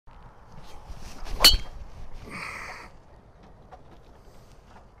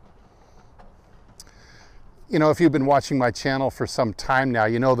You know, if you've been watching my channel for some time now,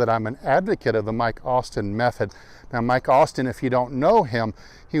 you know that I'm an advocate of the Mike Austin method. Now, Mike Austin, if you don't know him,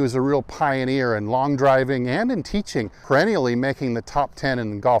 he was a real pioneer in long driving and in teaching, perennially making the top 10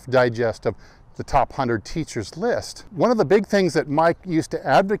 in Golf Digest of the top 100 teachers list. One of the big things that Mike used to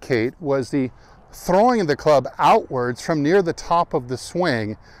advocate was the throwing the club outwards from near the top of the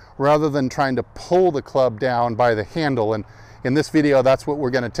swing rather than trying to pull the club down by the handle. And in this video, that's what we're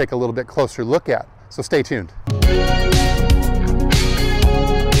going to take a little bit closer look at. So stay tuned.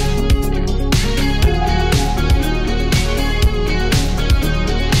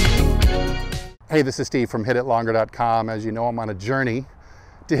 Hey, this is Steve from HitItLonger.com. As you know, I'm on a journey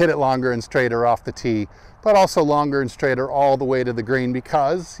to hit it longer and straighter off the tee, but also longer and straighter all the way to the green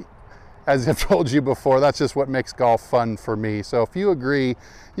because, as I've told you before, that's just what makes golf fun for me. So if you agree, you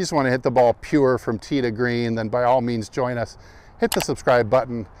just want to hit the ball pure from tee to green, then by all means join us. Hit the subscribe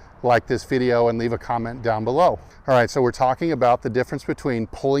button, like this video, and leave a comment down below. All right, so we're talking about the difference between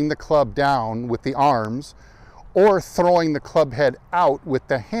pulling the club down with the arms or throwing the club head out with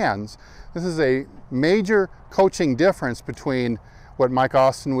the hands. This is a major coaching difference between what Mike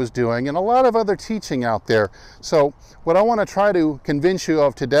Austin was doing and a lot of other teaching out there. So what I want to try to convince you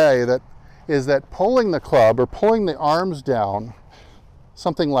of today is that pulling the club or pulling the arms down,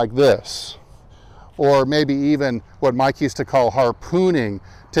 something like this, or maybe even what Mike used to call harpooning,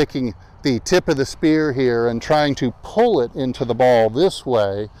 taking the tip of the spear here and trying to pull it into the ball this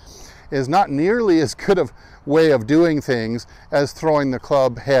way, is not nearly as good a way of doing things as throwing the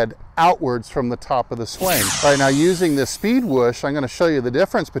club head outwards from the top of the swing. All right, now using this speed whoosh, I'm going to show you the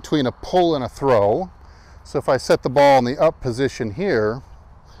difference between a pull and a throw. So if I set the ball in the up position here,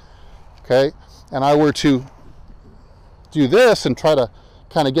 okay, and I were to do this and try to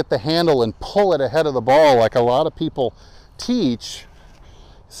kind of get the handle and pull it ahead of the ball like a lot of people teach,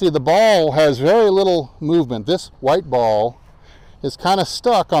 see, the ball has very little movement. This white ball is kind of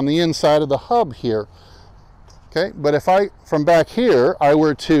stuck on the inside of the hub here. Okay, but if I, from back here, I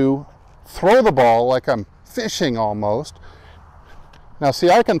were to throw the ball like I'm fishing almost. Now see,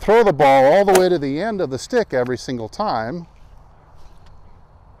 I can throw the ball all the way to the end of the stick every single time.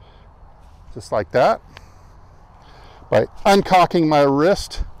 Just like that. By uncocking my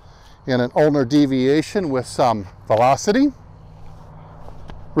wrist in an ulnar deviation with some velocity.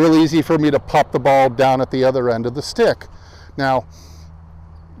 Real easy for me to pop the ball down at the other end of the stick. Now,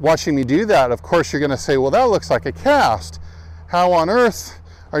 watching me do that, of course, you're going to say, well, that looks like a cast. How on earth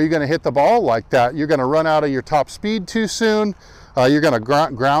are you going to hit the ball like that? You're going to run out of your top speed too soon. You're going to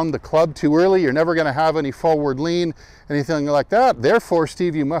ground the club too early. You're never going to have any forward lean, anything like that. Therefore,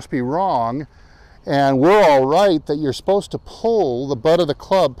 Steve, you must be wrong. And we're all right that you're supposed to pull the butt of the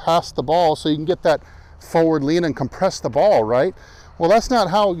club past the ball so you can get that forward lean and compress the ball, right? Well, that's not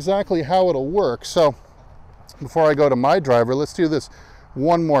exactly how it'll work. So before I go to my driver, let's do this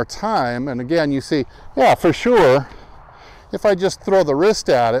one more time. And again, you see, yeah, for sure, if I just throw the wrist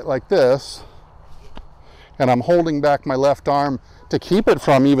at it like this, and I'm holding back my left arm to keep it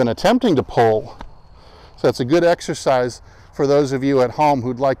from even attempting to pull. So it's a good exercise for those of you at home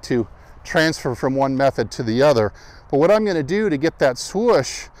who'd like to transfer from one method to the other. But what I'm going to do to get that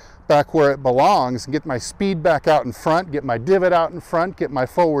swoosh back where it belongs, get my speed back out in front, get my divot out in front, get my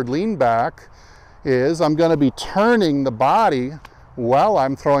forward lean back, is I'm going to be turning the body while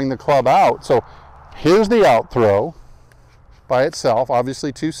I'm throwing the club out. So here's the out throw by itself,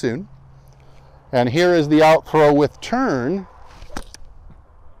 obviously too soon. And here is the out throw with turn.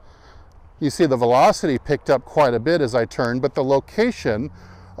 You see the velocity picked up quite a bit as I turned, but the location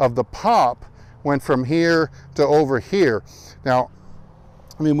of the pop went from here to over here. Now,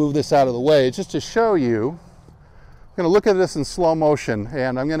 let me move this out of the way just to show you. I'm going to look at this in slow motion,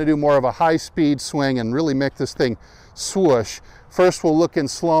 and I'm going to do more of a high-speed swing and really make this thing swoosh. First, we'll look in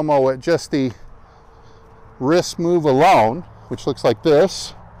slow-mo at just the wrist move alone, which looks like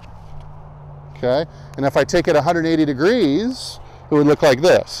this. Okay, and if I take it 180 degrees, it would look like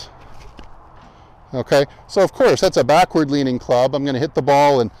this. Okay, so of course that's a backward leaning club. I'm going to hit the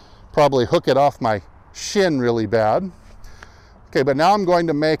ball and probably hook it off my shin really bad. Okay, but now I'm going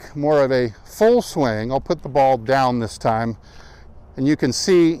to make more of a full swing. I'll put the ball down this time, and you can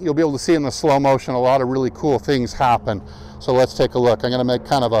see, you'll be able to see in the slow motion a lot of really cool things happen. So let's take a look. I'm going to make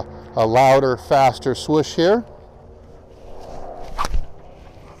kind of a louder, faster swoosh here.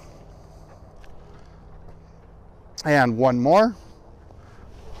 And one more.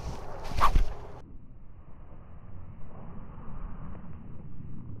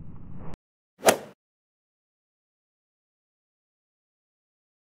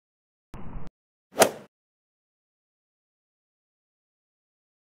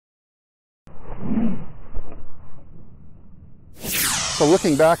 So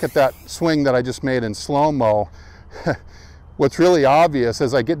looking back at that swing that I just made in slow-mo, what's really obvious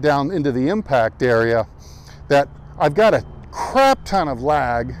as I get down into the impact area that I've got a crap ton of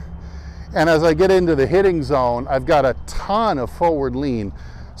lag, and as I get into the hitting zone, I've got a ton of forward lean.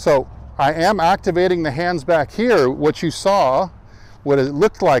 So I am activating the hands back here. What you saw, what it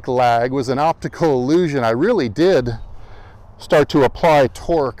looked like lag, was an optical illusion. I really did start to apply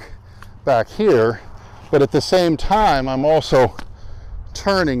torque back here, but at the same time, I'm also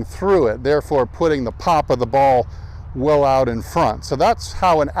turning through it, therefore putting the pop of the ball well out in front. So that's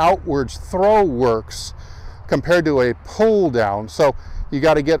how an outwards throw works compared to a pull down. So you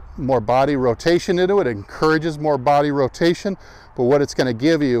got to get more body rotation into it. It encourages more body rotation, but what it's going to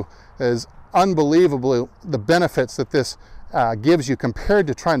give you is unbelievably the benefits that this gives you compared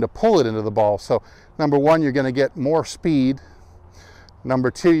to trying to pull it into the ball. So number one, you're going to get more speed.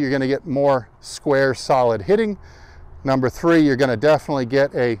 Number two, you're going to get more square solid hitting. Number three, you're going to definitely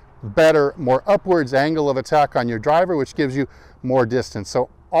get a better, more upwards angle of attack on your driver, which gives you more distance.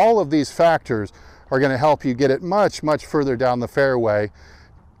 So all of these factors are going to help you get it much, much further down the fairway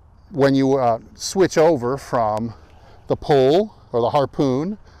when you switch over from the pull or the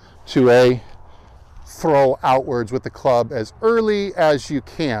harpoon to a throw outwards with the club as early as you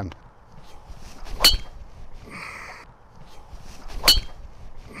can.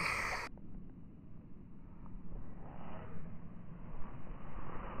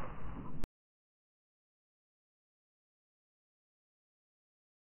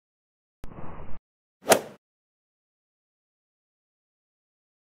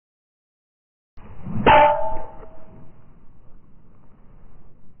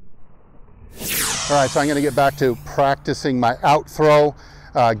 All right, so I'm going to get back to practicing my out throw,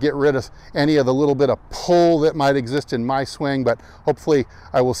 get rid of any of the little bit of pull that might exist in my swing, but hopefully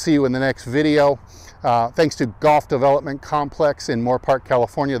I will see you in the next video. Thanks to Golf Development Complex in Moore Park,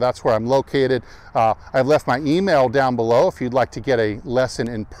 California. That's where I'm located. I've left my email down below if you'd like to get a lesson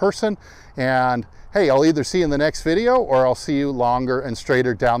in person. And hey, I'll either see you in the next video or I'll see you longer and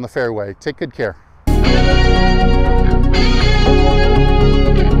straighter down the fairway. Take good care.